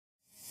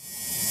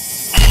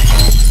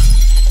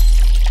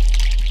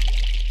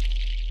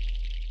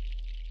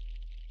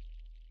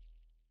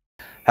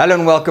Hello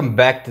and welcome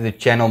back to the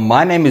channel.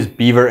 My name is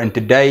Beaver and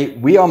today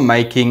we are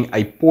making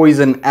a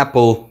poison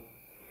apple,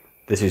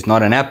 this is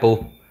not an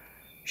apple,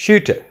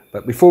 shooter.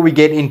 But before we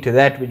get into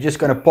that, we're just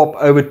going to pop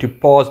over to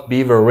Past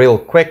Beaver real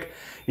quick.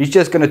 He's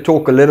just going to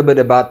talk a little bit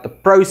about the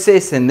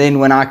process, and then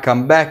when I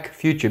come back,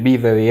 Future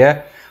Beaver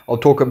here, I'll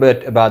talk a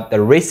bit about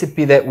the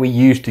recipe that we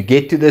used to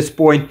get to this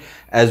point,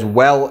 as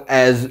well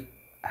as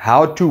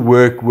how to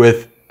work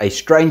with a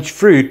strange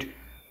fruit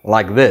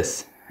like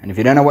this. And if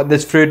you don't know what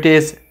this fruit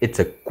is, it's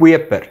a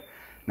Kweper.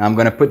 Now I'm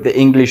going to put the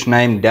English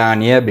name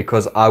down here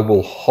because I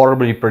will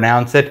horribly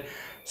pronounce it.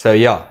 So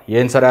yeah, here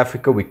in South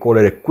Africa we call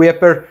it a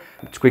Kweper.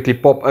 Let's quickly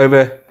pop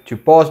over to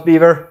Past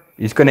Beaver.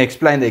 He's going to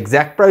explain the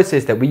exact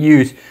process that we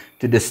use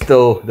to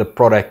distill the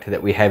product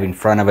that we have in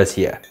front of us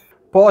here.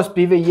 Past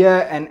Beaver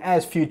here, and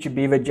as Future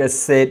Beaver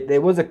just said,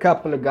 there was a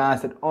couple of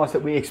guys that asked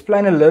that we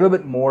explain a little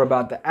bit more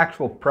about the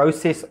actual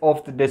process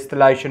of the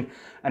distillation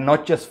and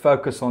not just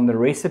focus on the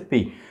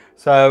recipe.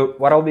 So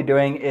what I'll be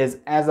doing is,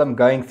 as I'm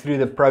going through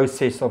the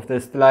process of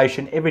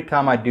distillation, every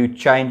time I do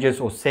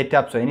changes or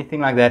setups or anything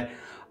like that,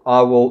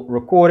 I will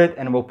record it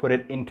and we'll put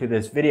it into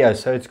this video.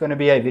 So it's going to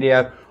be a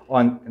video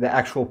on the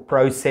actual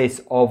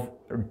process of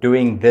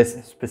doing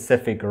this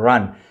specific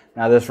run.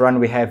 Now this run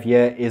we have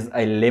here is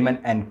a lemon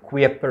and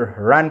Kweper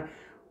run.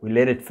 We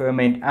let it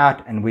ferment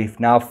out and we've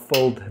now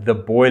filled the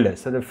boiler.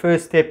 So the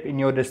first step in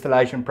your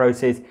distillation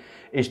process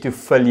is to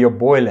fill your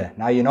boiler.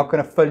 Now you're not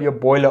going to fill your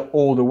boiler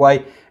all the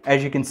way.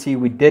 As you can see,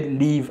 we did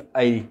leave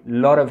a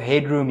lot of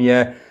headroom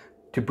here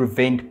to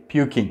prevent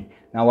puking.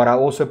 Now what I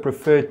also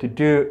prefer to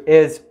do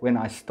is, when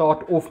I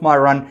start off my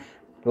run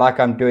like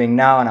I'm doing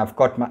now and I've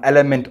got my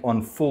element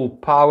on full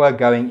power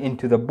going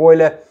into the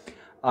boiler,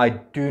 I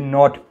do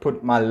not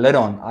put my lid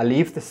on. I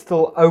leave the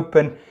still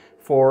open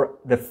for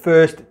the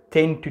first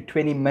 10 to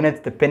 20 minutes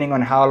depending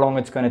on how long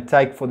it's going to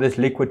take for this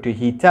liquid to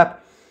heat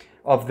up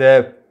of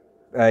the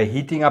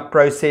heating up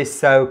process,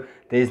 so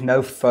there's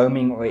no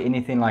foaming or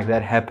anything like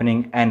that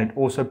happening, and it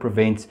also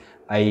prevents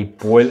a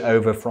boil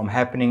over from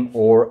happening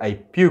or a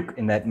puke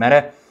in that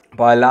matter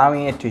by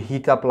allowing it to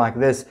heat up like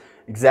this,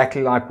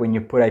 exactly like when you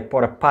put a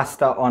pot of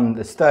pasta on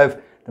the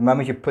stove. The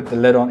moment you put the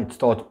lid on, it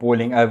starts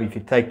boiling over. If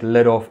you take the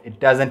lid off, it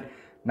doesn't.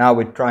 Now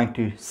we're trying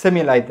to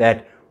simulate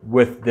that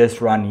with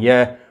this run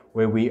here,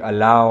 where we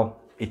allow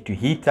it to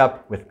heat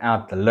up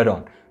without the lid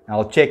on. Now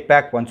I'll check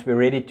back once we're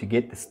ready to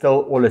get the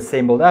still all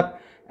assembled up,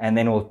 and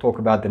then we'll talk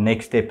about the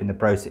next step in the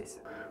process.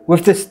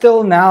 With the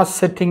still now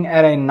sitting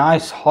at a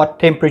nice hot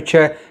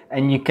temperature,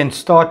 and you can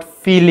start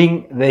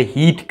feeling the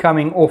heat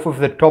coming off of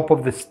the top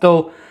of the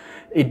still,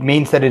 it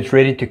means that it's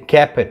ready to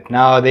cap it.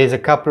 Now there's a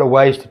couple of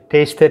ways to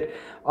test it.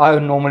 I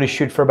normally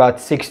shoot for about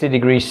 60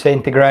 degrees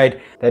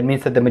centigrade. That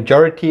means that the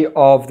majority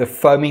of the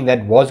foaming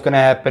that was going to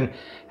happen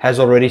has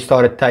already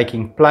started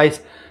taking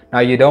place. Now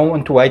you don't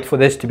want to wait for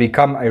this to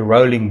become a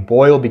rolling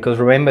boil, because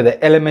remember,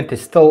 the element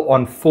is still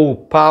on full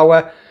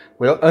power.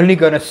 We're only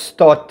going to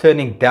start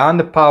turning down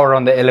the power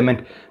on the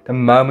element the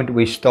moment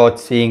we start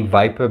seeing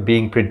vapor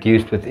being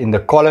produced within the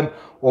column,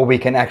 or we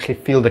can actually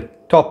feel the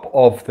top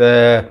of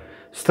the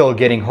still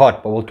getting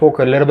hot. But we'll talk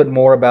a little bit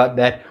more about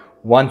that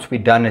once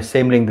we're done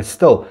assembling the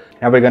still.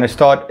 Now we're going to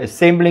start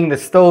assembling the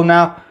still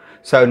now,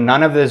 so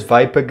none of this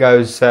vapor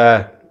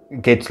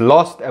gets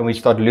lost and we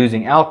start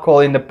losing alcohol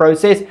in the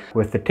process.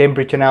 With the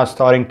temperature now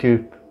starting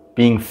to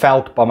being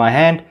felt by my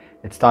hand,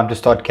 it's time to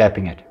start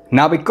capping it.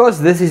 Now because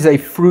this is a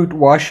fruit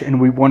wash and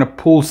we want to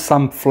pull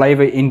some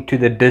flavor into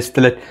the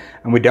distillate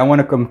and we don't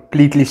want to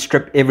completely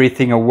strip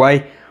everything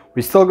away,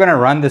 we're still going to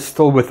run the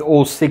still with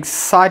all 6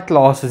 sight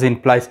glasses in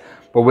place,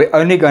 but we're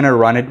only going to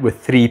run it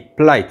with 3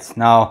 plates.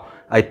 Now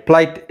a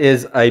plate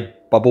is a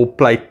bubble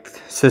plate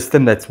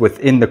system that's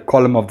within the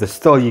column of the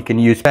still. You can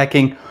use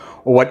packing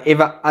or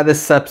whatever other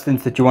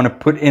substance that you want to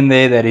put in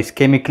there that is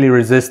chemically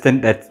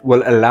resistant, that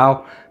will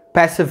allow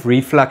passive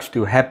reflux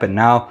to happen.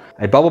 Now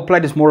a bubble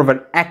plate is more of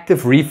an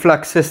active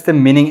reflux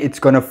system, meaning it's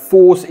going to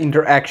force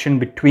interaction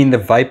between the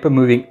vapor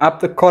moving up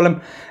the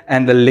column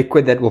and the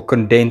liquid that will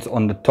condense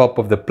on the top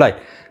of the plate.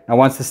 Now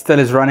once the still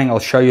is running, I'll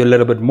show you a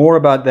little bit more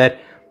about that.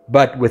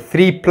 But with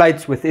 3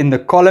 plates within the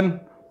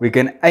column, we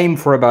can aim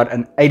for about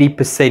an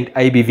 80%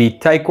 ABV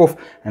takeoff,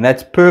 and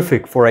that's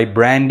perfect for a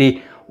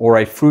brandy or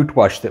a fruit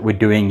wash that we're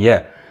doing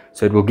here.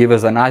 So it will give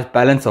us a nice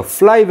balance of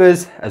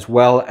flavors as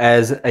well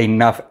as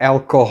enough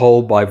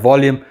alcohol by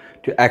volume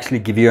to actually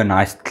give you a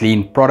nice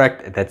clean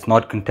product that's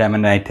not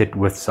contaminated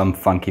with some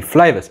funky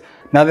flavors.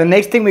 Now the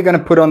next thing we're going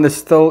to put on the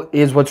still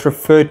is what's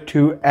referred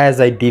to as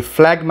a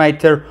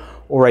deflagmator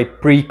or a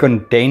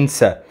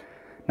pre-condenser.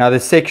 Now the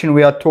section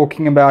we are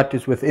talking about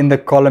is within the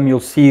column.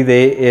 You'll see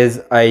there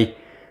is a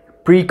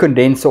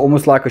pre-condenser,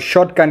 almost like a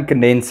shotgun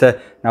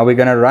condenser. Now we're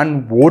going to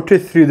run water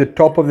through the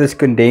top of this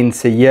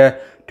condenser here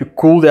to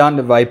cool down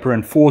the vapor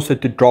and force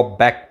it to drop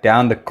back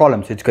down the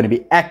column. So it's going to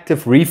be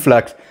active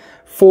reflux,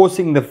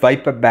 forcing the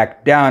vapor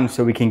back down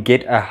so we can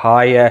get a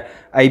higher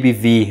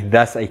ABV,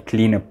 thus a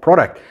cleaner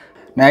product.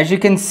 Now as you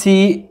can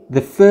see,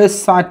 the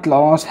first sight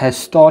glass has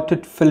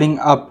started filling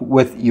up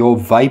with your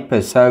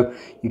vapor. So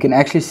you can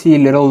actually see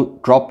little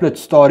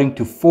droplets starting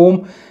to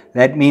form.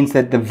 That means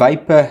that the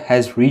vapor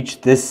has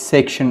reached this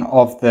section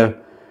of the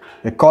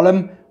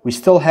column. We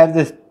still have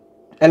this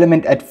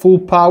element at full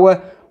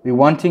power. We're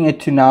wanting it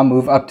to now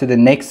move up to the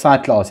next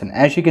sight glass, and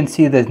as you can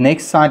see, the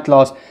next sight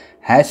glass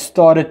has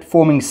started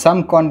forming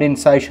some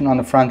condensation on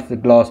the front of the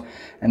glass,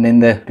 and then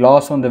the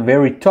glass on the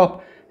very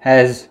top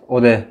has,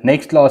 or the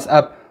next glass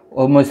up,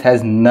 almost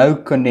has no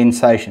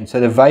condensation. So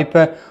the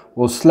vapor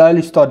will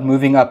slowly start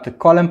moving up the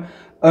column.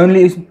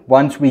 Only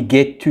once we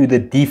get to the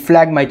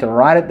deflagmator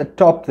right at the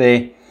top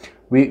there,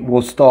 we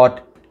will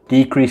start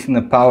decreasing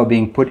the power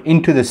being put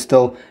into the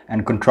still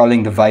and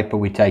controlling the vapor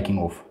we're taking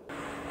off.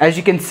 As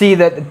you can see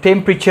that the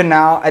temperature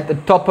now at the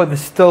top of the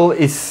still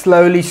is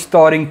slowly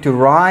starting to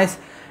rise,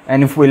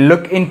 and if we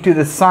look into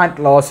the sight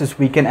glasses,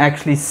 we can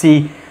actually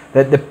see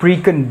that the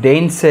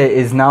pre-condenser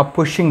is now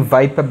pushing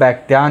vapor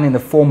back down in the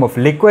form of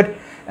liquid,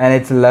 and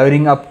it's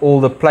loading up all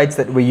the plates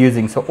that we're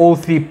using. So all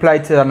 3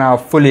 plates are now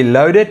fully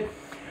loaded.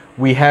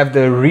 We have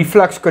the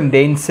reflux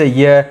condenser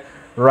here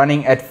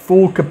running at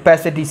full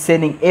capacity,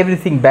 sending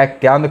everything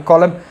back down the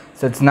column.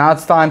 So it's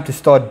time to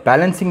start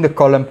balancing the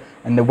column,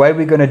 and the way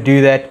we're going to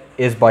do that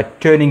is by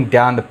turning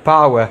down the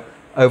power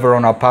over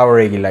on our power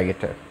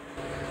regulator.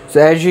 So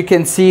as you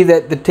can see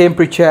that the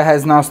temperature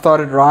has now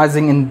started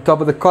rising in the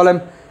top of the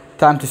column.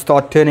 Time to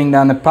start turning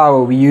down the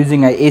power. We're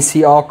using a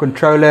SCR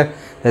controller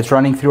that's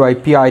running through a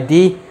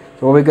PID.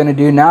 So what we're going to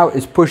do now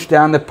is push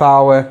down the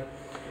power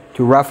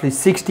to roughly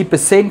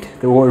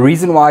 60%. The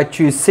reason why I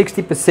choose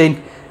 60%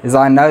 is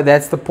I know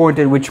that's the point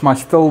at which my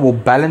still will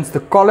balance the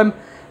column,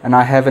 and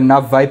I have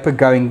enough vapor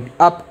going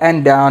up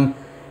and down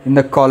in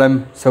the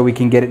column so we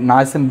can get it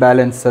nice and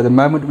balanced. So the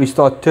moment we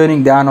start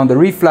turning down on the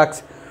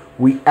reflux,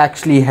 we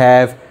actually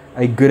have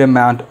a good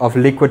amount of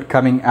liquid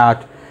coming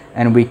out,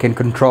 and we can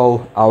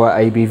control our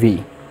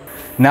ABV.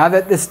 Now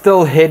that the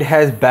still head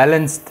has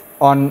balanced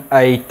on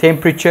a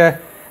temperature,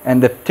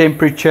 and the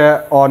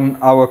temperature on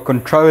our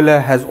controller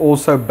has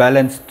also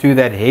balanced to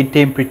that head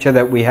temperature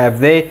that we have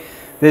there,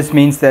 this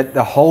means that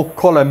the whole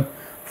column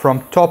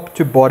from top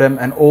to bottom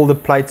and all the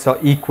plates are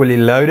equally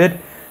loaded.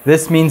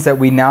 This means that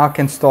we now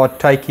can start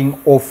taking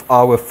off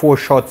our 4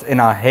 shots in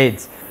our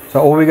heads.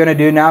 So all we're going to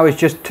do now is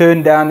just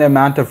turn down the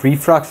amount of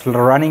reflux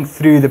running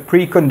through the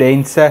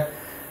pre-condenser,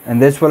 and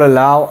this will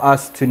allow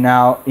us to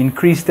now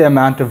increase the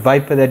amount of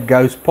vapor that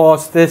goes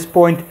past this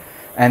point,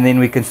 and then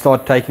we can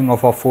start taking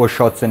off our 4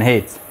 shots and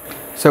heads.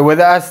 So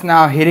with us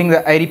now hitting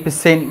the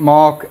 80%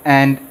 mark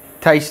and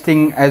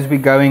tasting as we're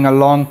going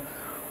along,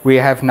 we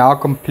have now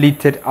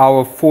completed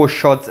our 4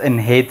 shots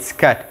and heads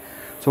cut.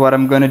 So what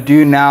I'm going to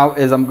do now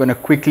is I'm going to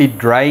quickly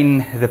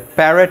drain the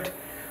parrot,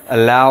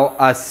 allow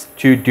us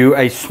to do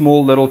a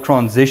small little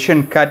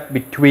transition cut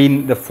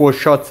between the 4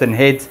 shots and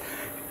heads,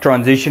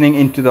 transitioning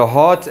into the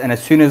hearts. And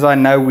as soon as I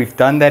know we've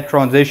done that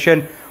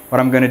transition, what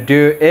I'm going to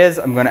do is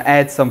I'm going to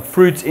add some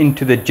fruits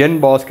into the gin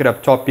basket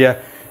up top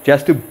here,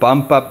 just to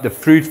bump up the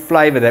fruit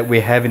flavor that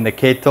we have in the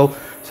kettle,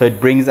 so it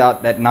brings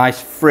out that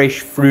nice fresh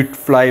fruit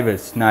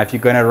flavors. Now if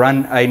you're going to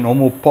run a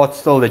normal pot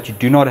still that you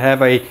do not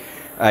have a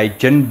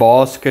gin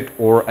basket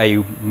or a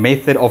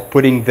method of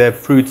putting the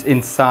fruits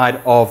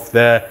inside of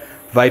the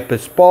vapor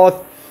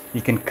bath,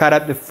 you can cut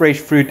up the fresh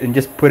fruit and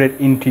just put it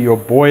into your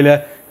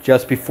boiler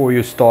just before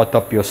you start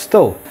up your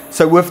still.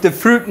 So with the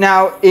fruit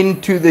now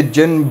into the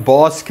gin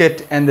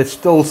basket and the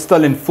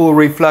still in full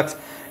reflux,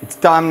 it's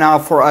time now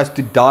for us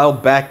to dial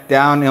back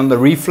down on the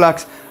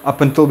reflux up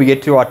until we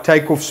get to our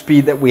takeoff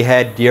speed that we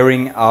had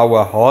during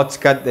our hearts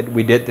cut that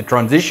we did the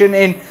transition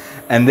in.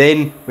 And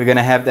then we're going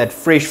to have that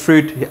fresh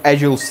fruit.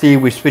 As you'll see,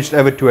 we switched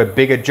over to a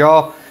bigger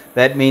jar.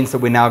 That means that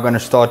we're now going to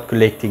start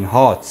collecting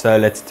hearts. So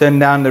let's turn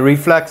down the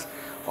reflux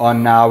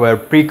on our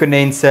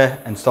pre-condenser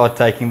and start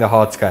taking the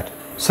hearts cut.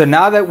 So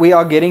now that we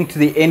are getting to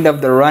the end of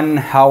the run,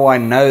 how I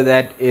know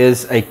that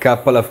is a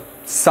couple of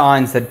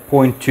signs that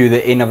point to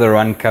the end of the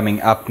run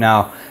coming up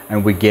now,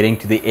 and we're getting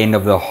to the end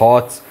of the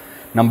hearts.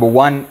 Number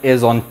 1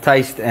 is on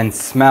taste and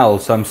smell.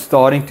 So I'm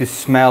starting to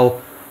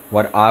smell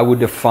what I would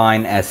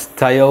define as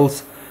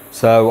tails.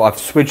 So I've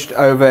switched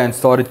over and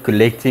started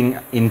collecting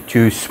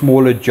into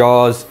smaller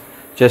jars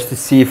just to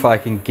see if I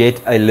can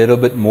get a little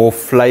bit more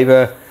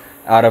flavor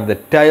out of the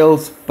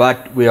tails,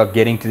 but we are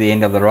getting to the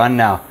end of the run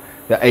now.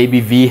 The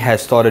ABV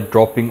has started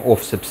dropping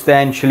off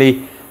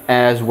substantially,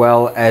 as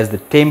well as the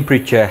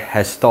temperature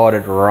has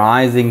started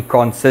rising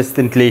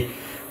consistently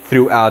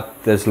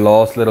throughout this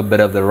last little bit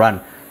of the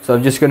run. So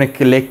I'm just going to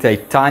collect a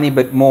tiny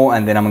bit more,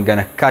 and then I'm going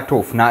to cut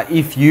off. Now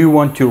if you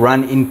want to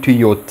run into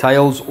your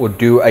tails or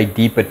do a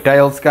deeper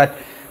tails cut,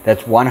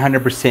 that's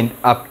 100%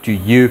 up to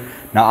you.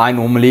 Now I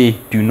normally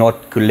do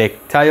not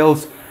collect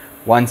tails.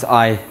 Once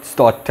I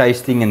start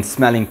tasting and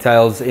smelling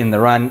tails in the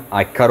run,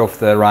 I cut off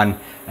the run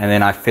and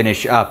then I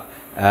finish up.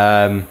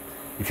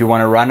 If you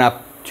want to run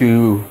up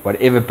to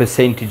whatever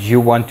percentage you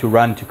want to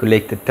run to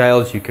collect the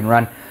tails, you can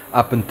run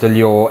up until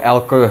your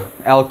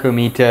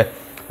alcometer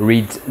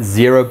reads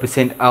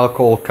 0%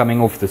 alcohol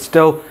coming off the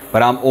still.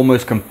 But I'm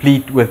almost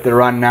complete with the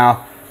run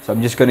now, so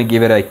I'm just going to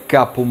give it a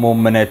couple more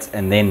minutes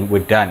and then we're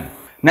done.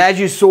 Now,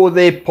 as you saw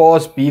there,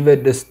 Past Beaver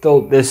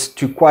distilled this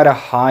to quite a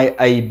high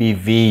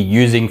ABV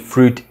using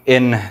fruit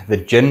in the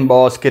gin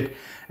basket.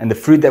 And the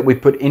fruit that we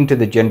put into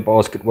the gin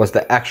basket was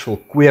the actual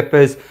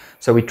Quepers.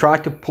 So we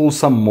tried to pull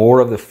some more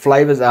of the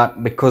flavors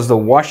out because the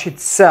wash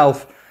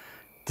itself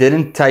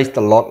didn't taste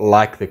a lot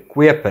like the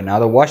Kweper. Now,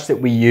 the wash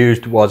that we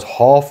used was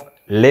half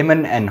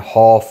lemon and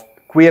half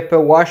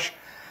Kweper wash.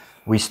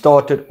 We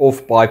started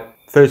off by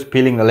first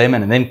peeling the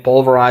lemon and then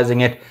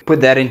pulverizing it.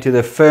 Put that into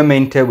the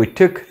fermenter. We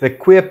took the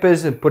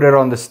Quepers and put it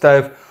on the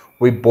stove.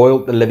 We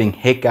boiled the living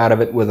heck out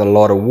of it with a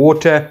lot of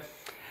water.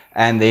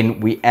 And then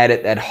we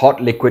added that hot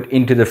liquid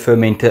into the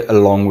fermenter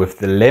along with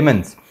the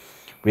lemons.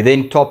 We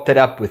then topped it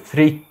up with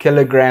 3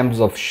 kilograms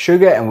of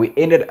sugar, and we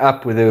ended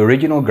up with the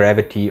original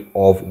gravity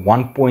of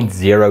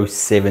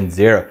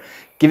 1.070,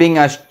 giving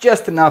us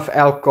just enough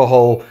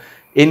alcohol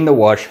in the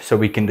wash so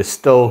we can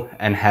distill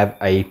and have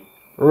a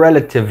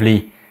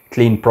relatively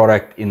clean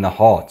product in the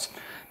hearts.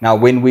 Now,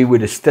 when we were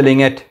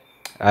distilling it,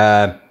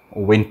 or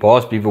when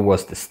Past Beaver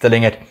was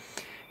distilling it,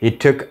 he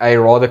took a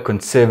rather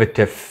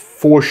conservative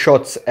 4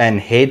 shots and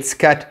heads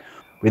cut.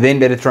 We then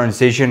did a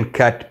transition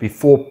cut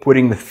before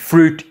putting the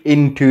fruit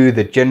into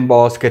the gin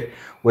basket,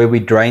 where we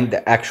drained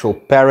the actual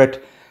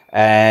parrot,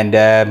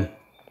 and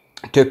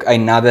took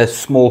another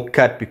small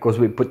cut because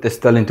we put this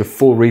still into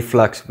full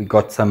reflux. We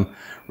got some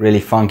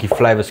really funky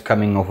flavors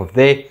coming off of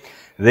there.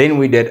 Then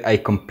we did a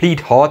complete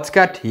hearts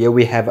cut. Here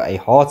we have a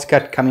hearts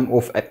cut coming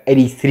off at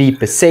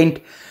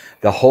 83%.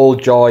 The whole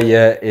jar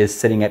here is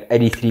sitting at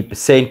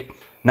 83%.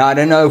 Now, I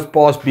don't know if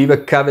Past Beaver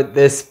covered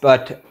this,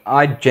 but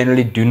I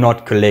generally do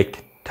not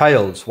collect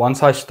tails.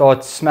 Once I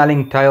start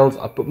smelling tails,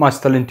 I put my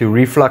still into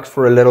reflux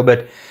for a little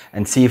bit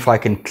and see if I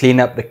can clean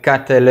up the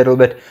cutter a little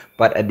bit.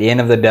 But at the end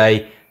of the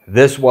day,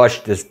 this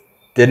wash just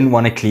didn't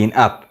want to clean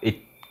up. It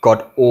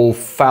got all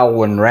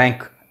foul and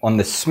rank on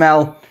the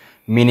smell,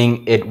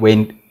 meaning it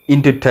went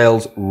into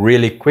tails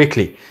really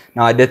quickly.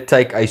 Now, I did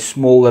take a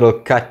small little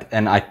cut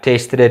and I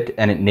tested it,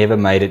 and it never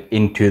made it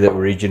into the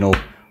original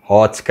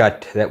hearts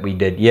cut that we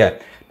did here.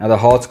 Now, the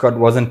hearts cut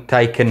wasn't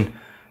taken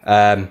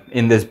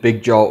in this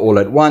big jar all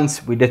at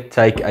once. We did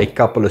take a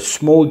couple of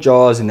small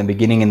jars in the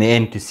beginning and the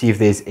end to see if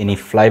there's any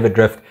flavor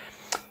drift.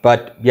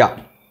 But yeah,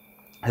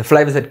 the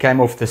flavors that came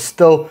off the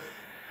still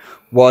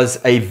was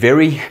a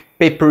very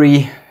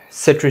peppery,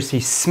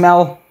 citrusy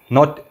smell.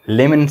 Not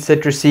lemon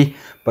citrusy,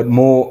 but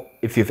more,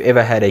 if you've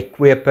ever had a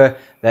Kweper,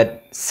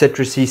 that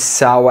citrusy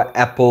sour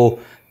apple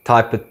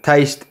type of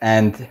taste.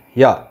 And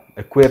yeah,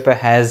 a Kweper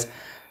has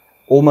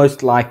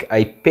almost like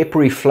a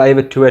peppery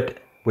flavor to it.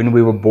 When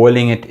we were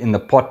boiling it in the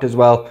pot as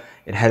well,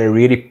 it had a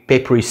really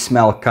peppery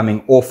smell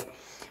coming off,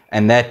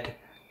 and that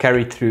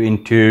carried through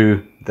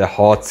into the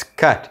hearts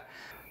cut.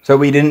 So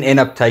we didn't end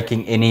up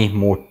taking any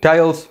more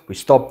tails. We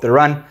stopped the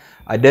run.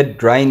 I did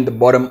drain the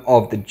bottom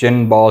of the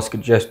gin basket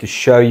just to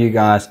show you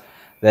guys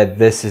that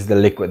this is the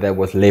liquid that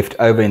was left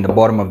over in the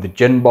bottom of the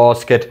gin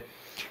basket.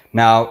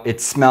 Now, it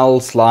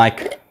smells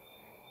like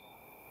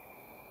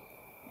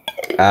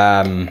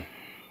a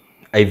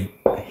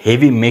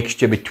heavy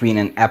mixture between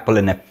an apple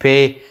and a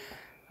pear.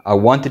 I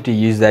wanted to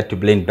use that to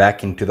blend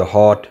back into the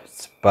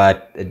hearts,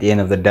 but at the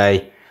end of the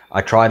day,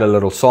 I tried a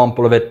little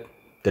sample of it,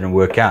 didn't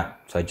work out,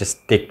 so I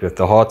just stick with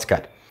the hearts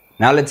cut.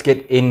 Now let's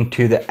get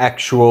into the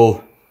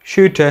actual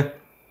shooter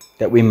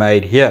that we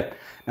made here.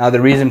 Now,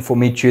 the reason for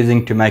me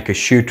choosing to make a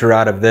shooter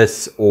out of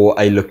this, or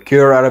a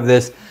liqueur out of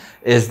this,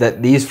 is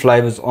that these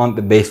flavors aren't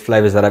the best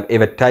flavors that I've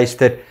ever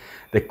tasted.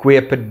 The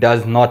Kweper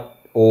does not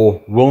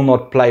or will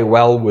not play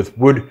well with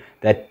wood.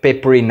 That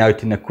peppery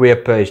note in the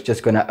Kweper is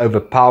just going to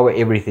overpower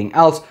everything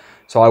else.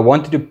 So I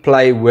wanted to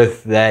play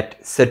with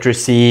that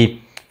citrusy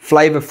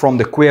flavor from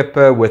the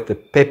Kweper with the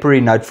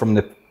peppery note from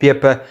the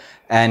pepper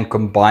and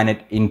combine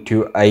it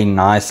into a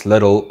nice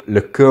little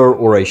liqueur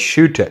or a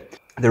shooter.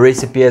 The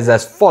recipe is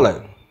as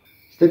follows.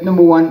 Step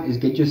number 1 is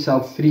get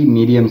yourself 3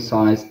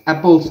 medium-sized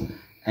apples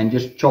and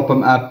just chop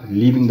them up,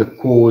 leaving the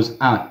cores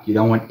out. You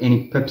don't want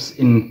any pips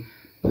in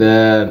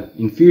the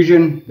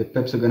infusion. The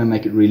pips are going to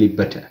make it really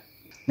bitter.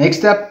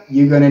 Next up,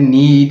 you're going to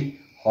need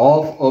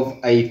half of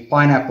a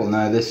pineapple.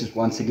 Now, this is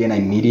once again a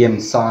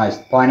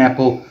medium-sized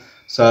pineapple.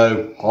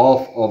 So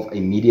half of a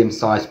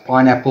medium-sized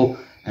pineapple,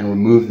 and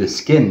remove the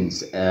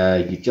skins.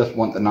 You just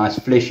want the nice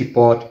fleshy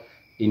part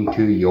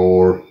into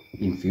your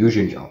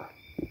infusion jar.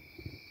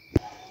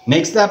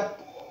 Next up,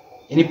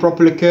 any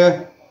proper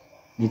liqueur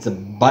needs a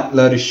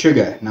buttload of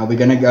sugar. Now we're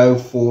going to go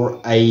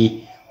for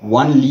a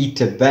 1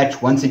 liter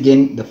batch. Once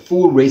again, the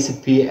full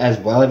recipe as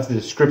well as the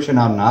description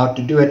on how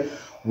to do it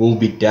will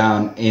be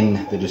down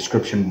in the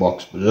description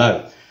box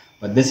below.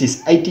 But this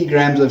is 80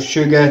 grams of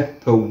sugar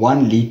per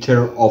 1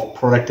 liter of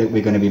product that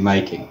we're going to be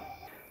making.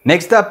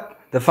 Next up,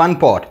 the fun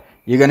part.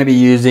 You're going to be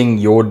using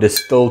your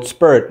distilled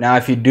spirit. Now,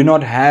 if you do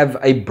not have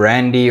a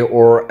brandy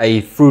or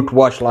a fruit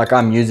wash like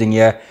I'm using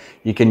here,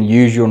 you can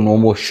use your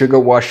normal sugar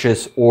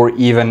washes or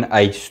even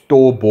a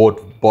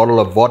store-bought bottle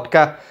of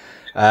vodka.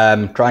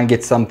 Try and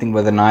get something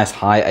with a nice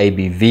high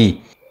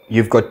ABV.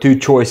 You've got 2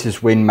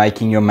 choices when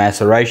making your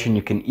maceration.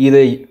 You can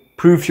either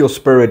proof your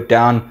spirit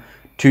down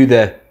to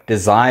the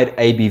desired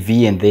ABV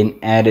and then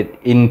add it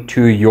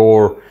into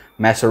your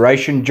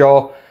maceration jar,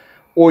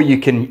 or you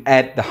can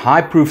add the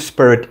high proof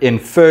spirit in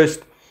first,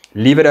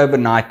 leave it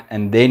overnight,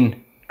 and then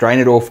drain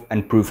it off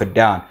and proof it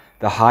down.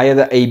 The higher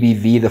the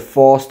ABV, the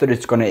faster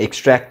it's going to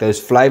extract those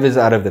flavors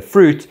out of the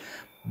fruit,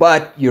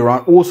 but you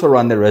also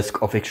run the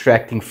risk of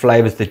extracting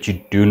flavors that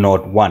you do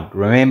not want.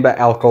 Remember,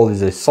 alcohol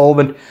is a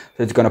solvent,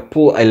 so it's going to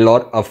pull a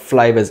lot of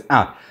flavors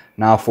out.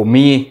 Now for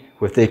me,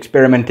 with the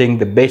experimenting,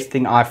 the best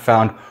thing I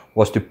found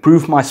was to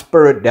proof my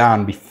spirit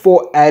down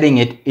before adding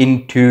it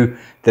into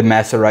the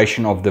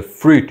maceration of the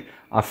fruit.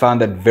 I found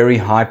that very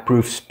high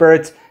proof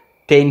spirits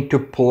tend to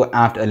pull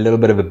out a little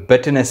bit of a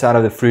bitterness out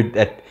of the fruit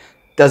that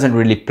doesn't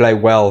really play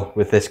well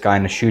with this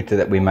kind of shooter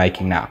that we're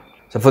making now.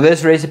 So for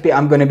this recipe,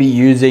 I'm going to be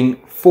using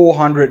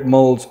 400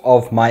 mils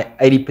of my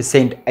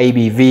 80%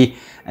 ABV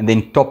and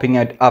then topping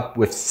it up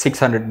with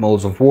 600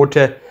 mils of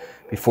water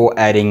before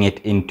adding it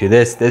into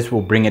this. This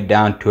will bring it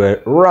down to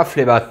a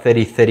roughly about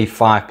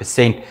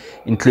 30-35%,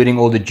 including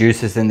all the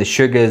juices and the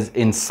sugars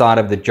inside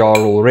of the jar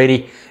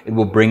already. It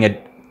will bring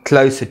it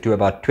closer to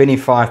about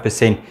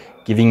 25%,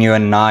 giving you a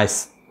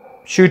nice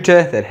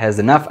shooter that has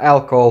enough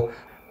alcohol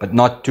but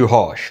not too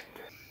harsh.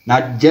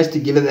 Now, just to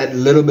give it that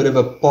little bit of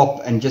a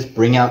pop and just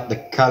bring out the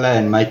color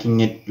and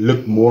making it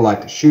look more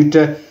like a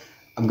shooter,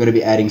 I'm going to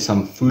be adding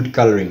some food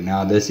coloring.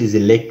 Now, this is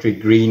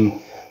electric green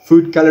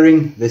food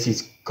coloring. This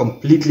is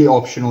completely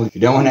optional. If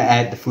you don't want to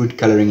add the food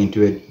coloring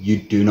into it, you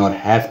do not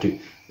have to.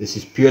 This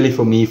is purely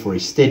for me, for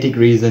aesthetic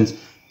reasons,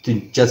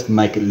 to just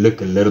make it look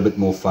a little bit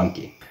more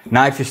funky.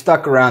 Now, if you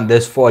stuck around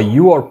this far,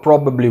 you are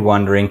probably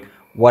wondering,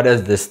 what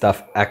does this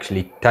stuff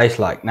actually taste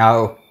like?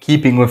 Now,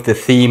 keeping with the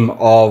theme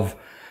of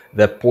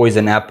the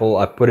poison apple,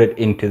 I put it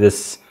into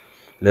this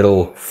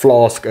little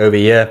flask over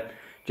here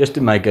just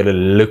to make it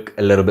look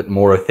a little bit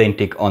more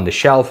authentic on the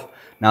shelf.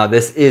 Now,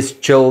 this is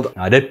chilled.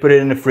 I did put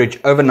it in the fridge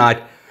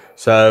overnight,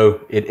 so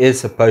it is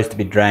supposed to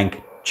be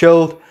drank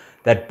chilled.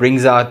 That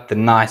brings out the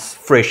nice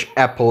fresh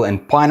apple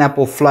and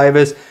pineapple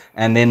flavors,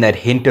 and then that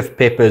hint of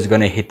pepper is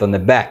going to hit on the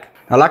back.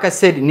 Now, like I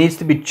said, it needs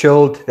to be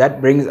chilled.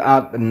 That brings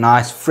out the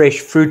nice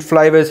fresh fruit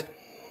flavors,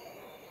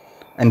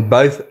 and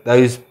both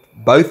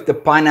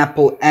the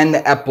pineapple and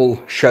the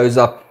apple shows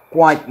up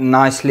quite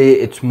nicely.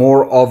 It's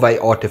more of a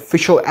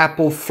artificial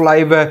apple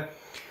flavor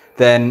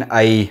than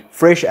a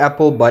fresh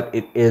apple, but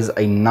it is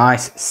a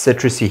nice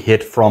citrusy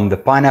hit from the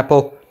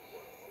pineapple.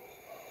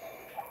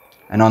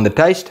 And on the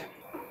taste,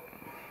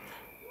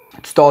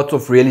 it starts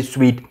off really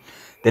sweet,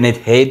 then it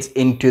heads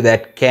into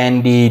that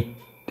candied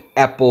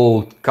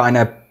apple, kind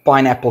of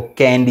pineapple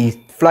candy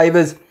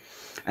flavors,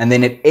 and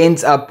then it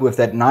ends up with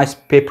that nice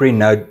peppery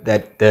note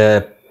that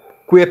the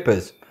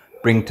Kwepers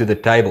bring to the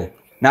table.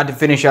 Now, to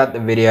finish out the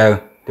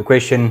video, the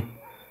question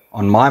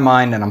on my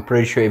mind, and I'm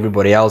pretty sure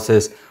everybody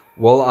else's,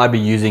 will I be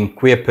using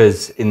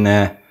Kwepers in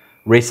the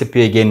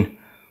recipe again?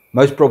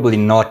 Most probably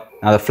not.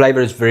 Now, the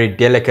flavor is very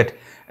delicate,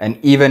 and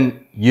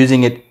even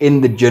using it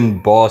in the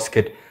gin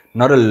basket,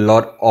 not a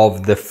lot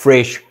of the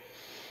fresh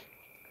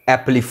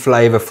appley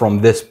flavor from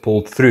this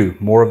pulled through.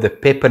 More of the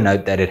pepper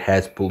note that it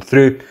has pulled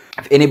through.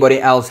 If anybody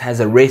else has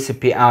a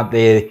recipe out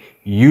there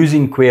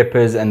using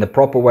Kwepers and the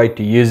proper way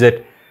to use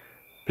it,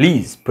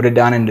 please put it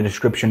down in the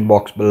description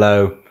box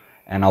below,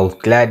 and I'll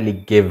gladly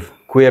give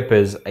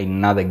Kwepers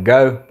another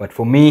go. But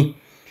for me,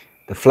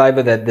 the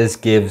flavor that this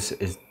gives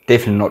is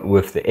definitely not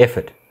worth the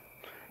effort.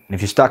 And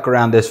if you stuck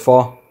around this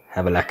far,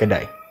 have a lekker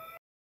day.